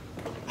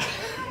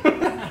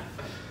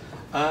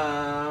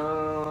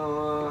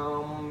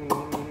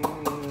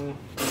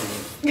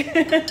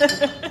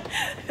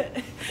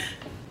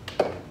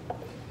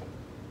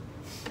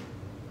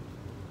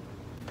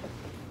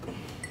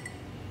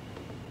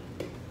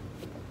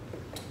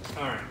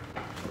 All right.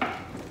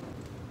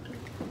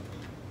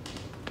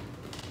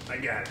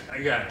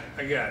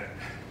 I got it.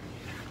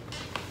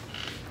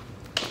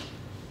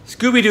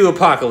 Scooby-Doo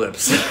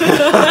Apocalypse.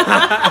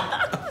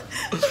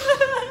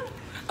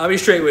 I'll be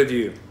straight with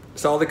you.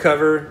 Saw the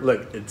cover.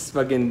 Look, it's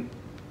fucking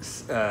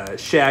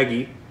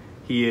Shaggy.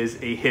 He is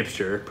a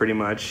hipster, pretty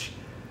much.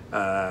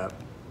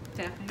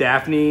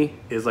 Daphne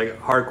is like a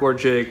hardcore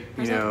chick.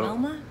 You know,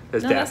 Velma?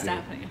 That's no, Daphne.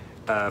 That's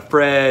Daphne.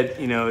 Fred,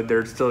 you know,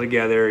 they're still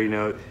together. You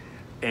know,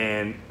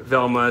 and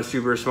Velma,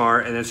 super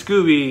smart, and then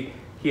Scooby,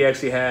 he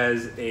actually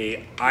has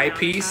a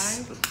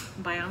eyepiece.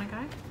 Bionic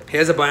eye? He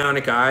has a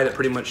bionic eye that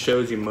pretty much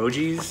shows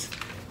emojis,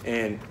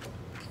 and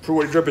for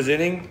what he's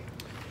representing.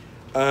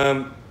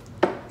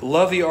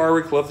 Love the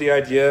artwork, love the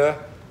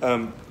idea.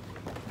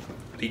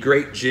 The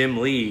great Jim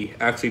Lee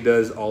actually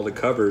does all the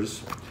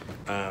covers.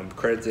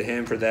 Credit to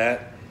him for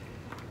that.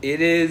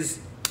 It is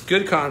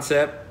good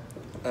concept.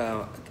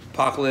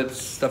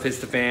 Apocalypse, stuff hits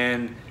the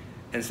fan.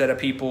 Instead of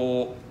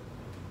people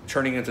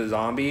turning into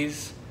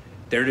zombies,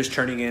 they're just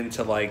turning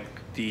into like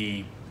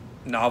the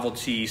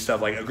novelty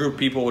stuff. Like a group of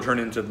people will turn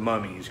into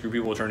mummies, a group of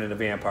people will turn into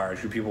vampires,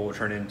 a group of people will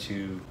turn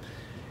into,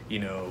 you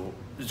know,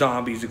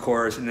 zombies, of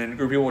course, and then a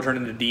group of people will turn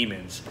into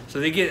demons. So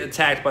they get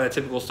attacked by the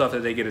typical stuff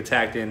that they get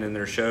attacked in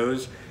their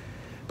shows.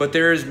 But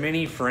there's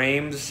many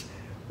frames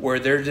where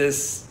they're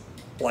just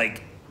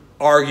like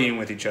arguing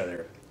with each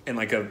other in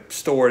like a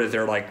store that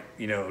they're like,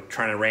 you know,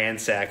 trying to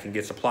ransack and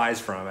get supplies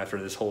from after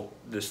this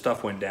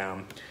stuff went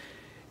down.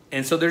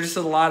 And so there's just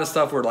a lot of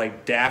stuff where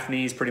like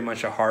Daphne's pretty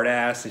much a hard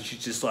ass and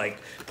she's just like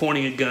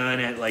pointing a gun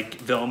at like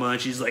Velma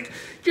and she's like,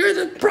 "You're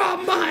the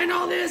problem behind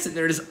all this," and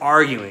they're just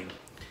arguing.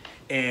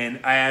 And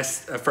I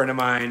asked a friend of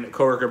mine, a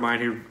coworker of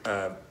mine who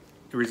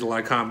reads a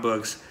lot of comic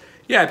books,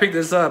 "Yeah, I picked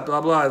this up,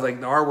 blah blah." Like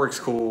the artwork's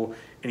cool,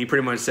 and he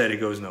pretty much said it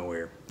goes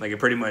nowhere. Like it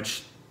pretty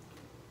much,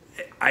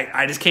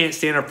 I just can't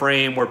stand a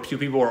frame where two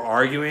people are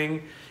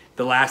arguing.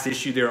 The last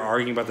issue they're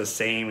arguing about the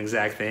same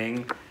exact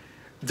thing.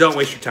 Don't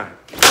waste your time.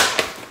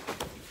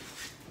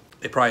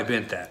 They probably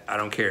bent that. I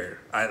don't care.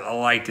 I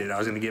liked it. I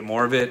was gonna get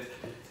more of it.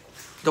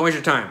 Don't waste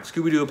your time.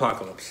 Scooby-Doo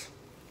Apocalypse.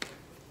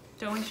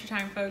 Don't waste your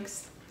time,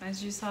 folks.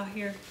 As you saw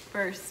here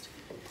first.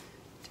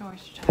 Don't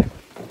waste your time.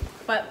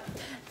 But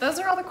those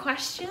are all the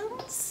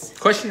questions.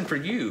 Question for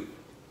you.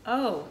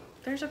 Oh,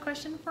 there's a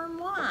question for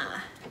moi.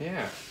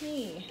 Yeah.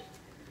 Me.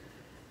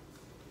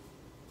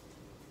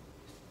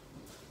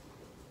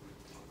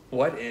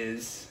 What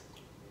is,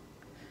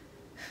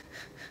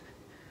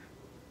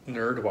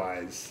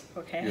 nerd-wise,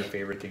 your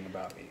favorite thing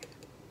about me?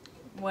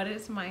 What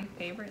is my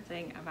favorite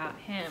thing about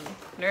him,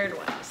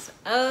 nerd-wise?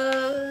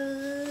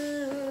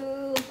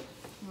 Oh,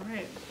 all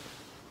right.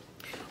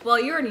 Well,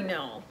 you already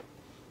know.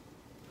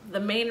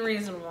 The main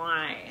reason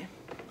why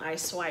I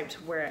swiped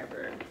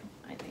wherever,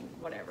 I think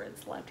whatever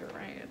it's left or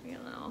right, you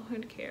know,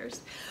 who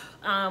cares,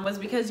 was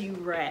because you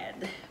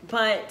read.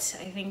 But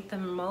I think the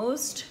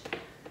most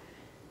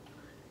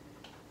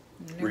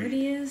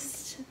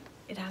nerdiest,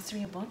 it has to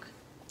be a book?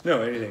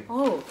 No, anything.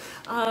 Oh,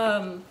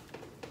 I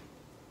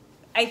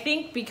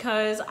think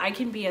because I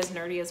can be as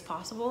nerdy as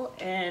possible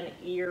and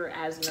you're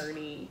as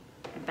nerdy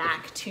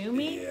back to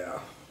me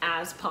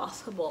as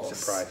possible.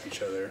 Surprise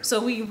each other.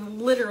 So we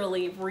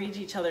literally reach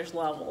each other's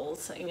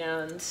levels,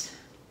 and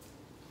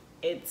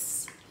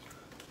it's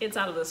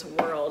out of this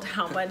world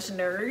how much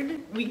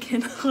nerd we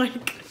can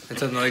like. And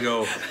suddenly I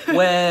go,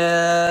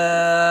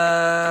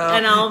 well,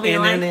 and I'll be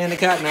like, and the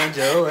Cotton Eye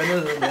Joe.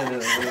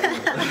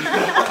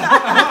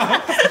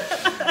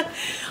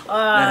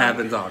 That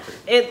happens often.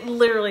 It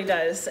literally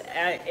does.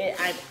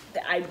 I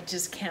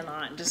just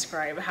cannot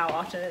describe how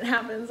often it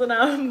happens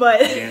enough, but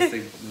Against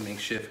the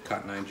makeshift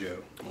Cotton Eye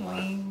Joe.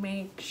 we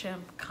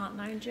makeshift Cotton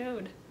Eye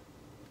Joe.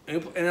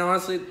 And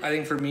honestly, I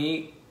think for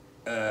me,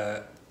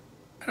 I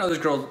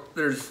know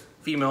there's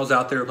females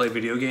out there who play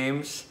video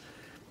games,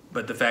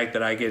 but the fact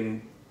that I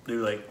can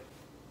do like,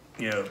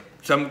 you know,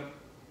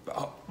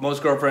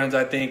 most girlfriends,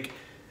 I think,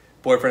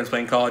 boyfriends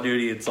playing Call of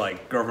Duty, it's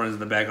like girlfriend's in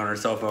the back on her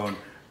cell phone,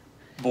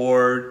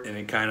 bored, and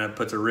it kind of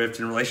puts a rift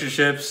in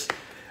relationships.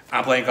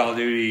 I'm playing Call of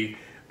Duty.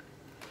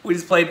 We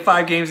just played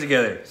 5 games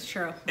together. It's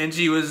true. And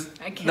she was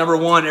number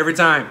 1 every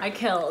time. I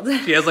killed.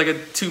 She has like a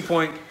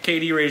 2-point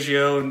KD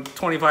ratio and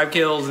 25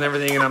 kills and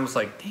everything, and I'm just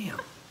like, damn.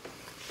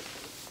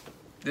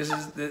 This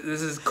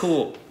is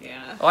cool.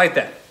 Yeah. I like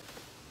that.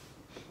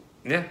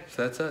 Yeah,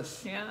 so that's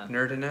us. Yeah.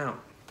 Nerding out.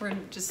 We're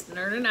just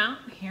nerding out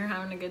here,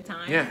 having a good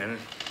time. Yeah, and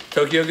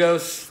Tokyo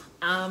Ghost.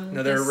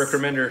 Another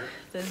recommender.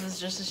 This is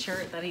just a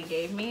shirt that he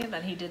gave me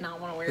that he did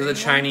not want to wear. There's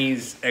a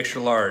Chinese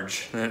extra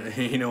large.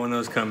 You know when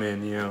those come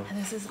in, you know. And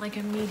this is like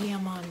a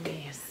medium on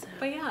me. So.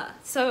 But yeah,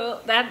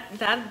 so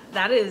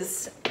that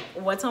is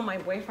what's on my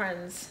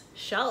boyfriend's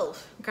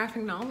shelf,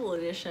 graphic novel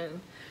edition.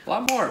 A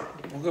lot more.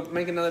 We'll go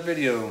make another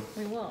video.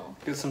 We will.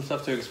 Get some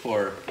stuff to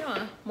explore.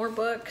 Yeah, more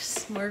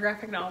books, more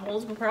graphic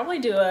novels. We'll probably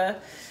do a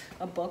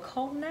book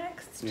haul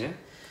next. Yeah.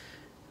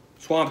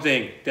 Swamp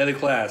Thing, Deadly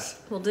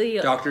Class. We'll do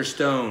you. Dr.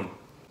 Stone.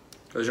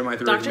 Those are my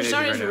 3 Dr.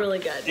 Stone is right really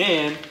good.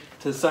 And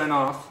to sign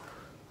off,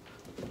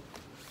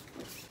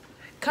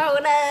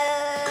 Coda.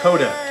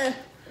 Coda.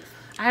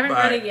 I haven't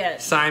read it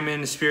yet.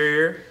 Simon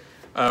Spurrier.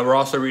 We're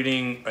also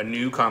reading a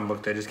new comic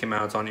book that just came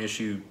out. It's on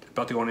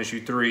about to go on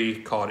issue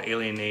 3, called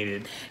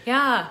Alienated.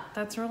 Yeah,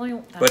 that's a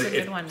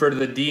good one. For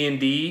the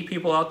D&D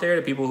people out there,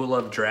 the people who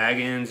love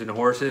dragons and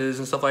horses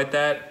and stuff like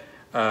that,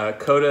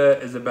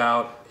 Coda is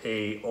about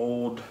a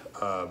old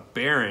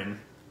baron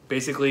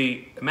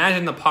basically,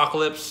 imagine the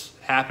apocalypse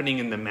happening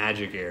in the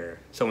magic era.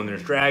 So when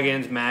there's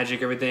dragons,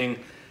 magic, everything,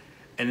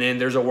 and then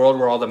there's a world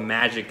where all the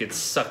magic gets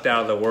sucked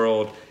out of the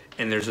world,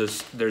 and there's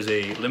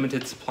a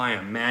limited supply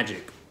of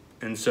magic.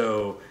 And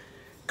so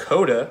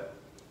Coda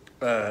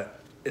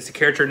is a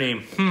character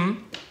named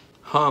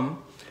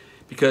Hum,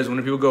 because when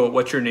people go,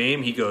 "What's your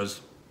name?" he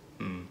goes,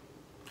 "Hmm."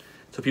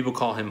 So people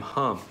call him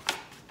Hum.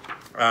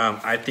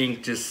 I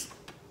think this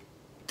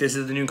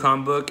is the new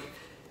comic book.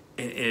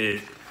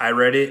 I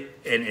read it,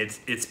 and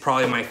it's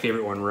probably my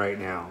favorite one right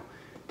now.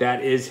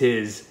 That is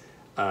his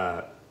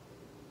Pentacorn.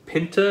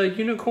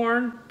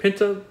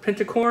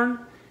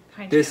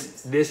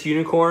 This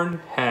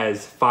unicorn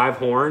has 5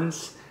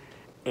 horns,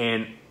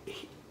 and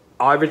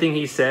everything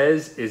he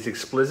says is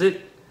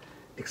explicit.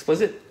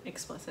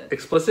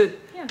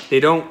 Yeah.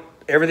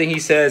 Everything he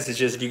says is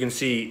just, if you can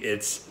see,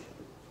 it's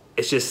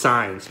just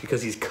signs,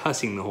 because he's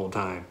cussing the whole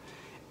time,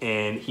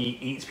 and he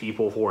eats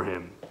people for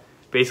him.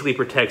 Basically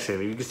protects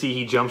him. You can see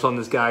he jumps on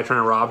this guy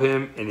trying to rob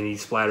him, and then he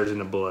splatters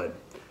into blood.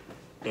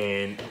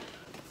 And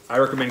I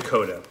recommend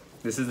Coda.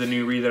 This is the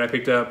new read that I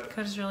picked up.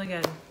 Coda's really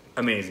good.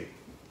 Amazing.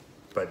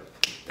 But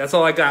that's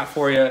all I got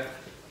for you.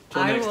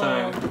 Till next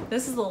time.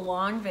 This is a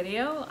long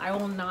video. I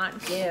will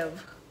not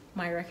give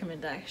my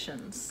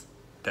recommendations.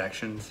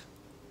 Actions.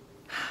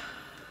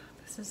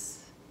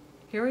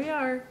 Here we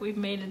are. We've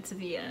made it to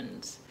the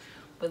end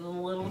with a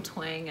little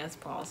twang as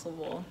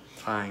possible.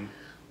 Fine.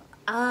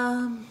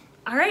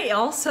 All right,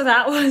 y'all. So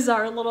that was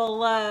our little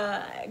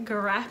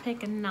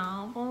graphic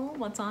novel,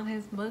 What's on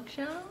His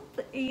Bookshelf.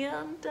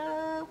 And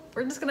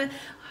we're just gonna,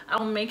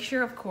 I'll make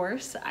sure, of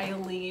course, I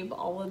leave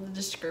all of the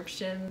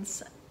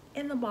descriptions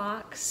in the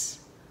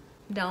box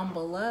down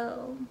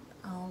below.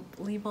 I'll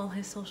leave all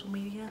his social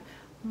media,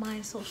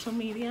 my social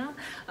media,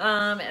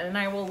 and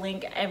I will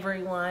link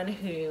everyone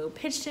who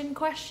pitched in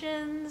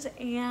questions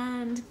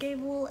and gave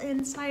a little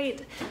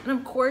insight. And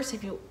of course,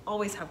 if you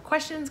always have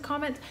questions,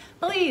 comments,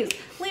 please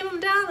leave them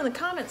down in the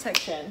comment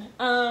section.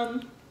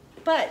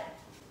 But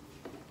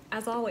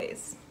as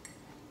always,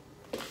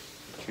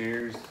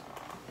 cheers.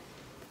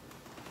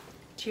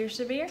 Cheers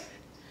to beer.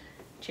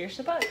 Cheers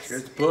to books.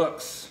 Cheers to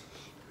books.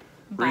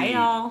 Bye,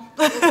 y'all.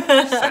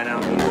 Sign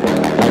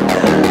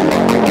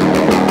out.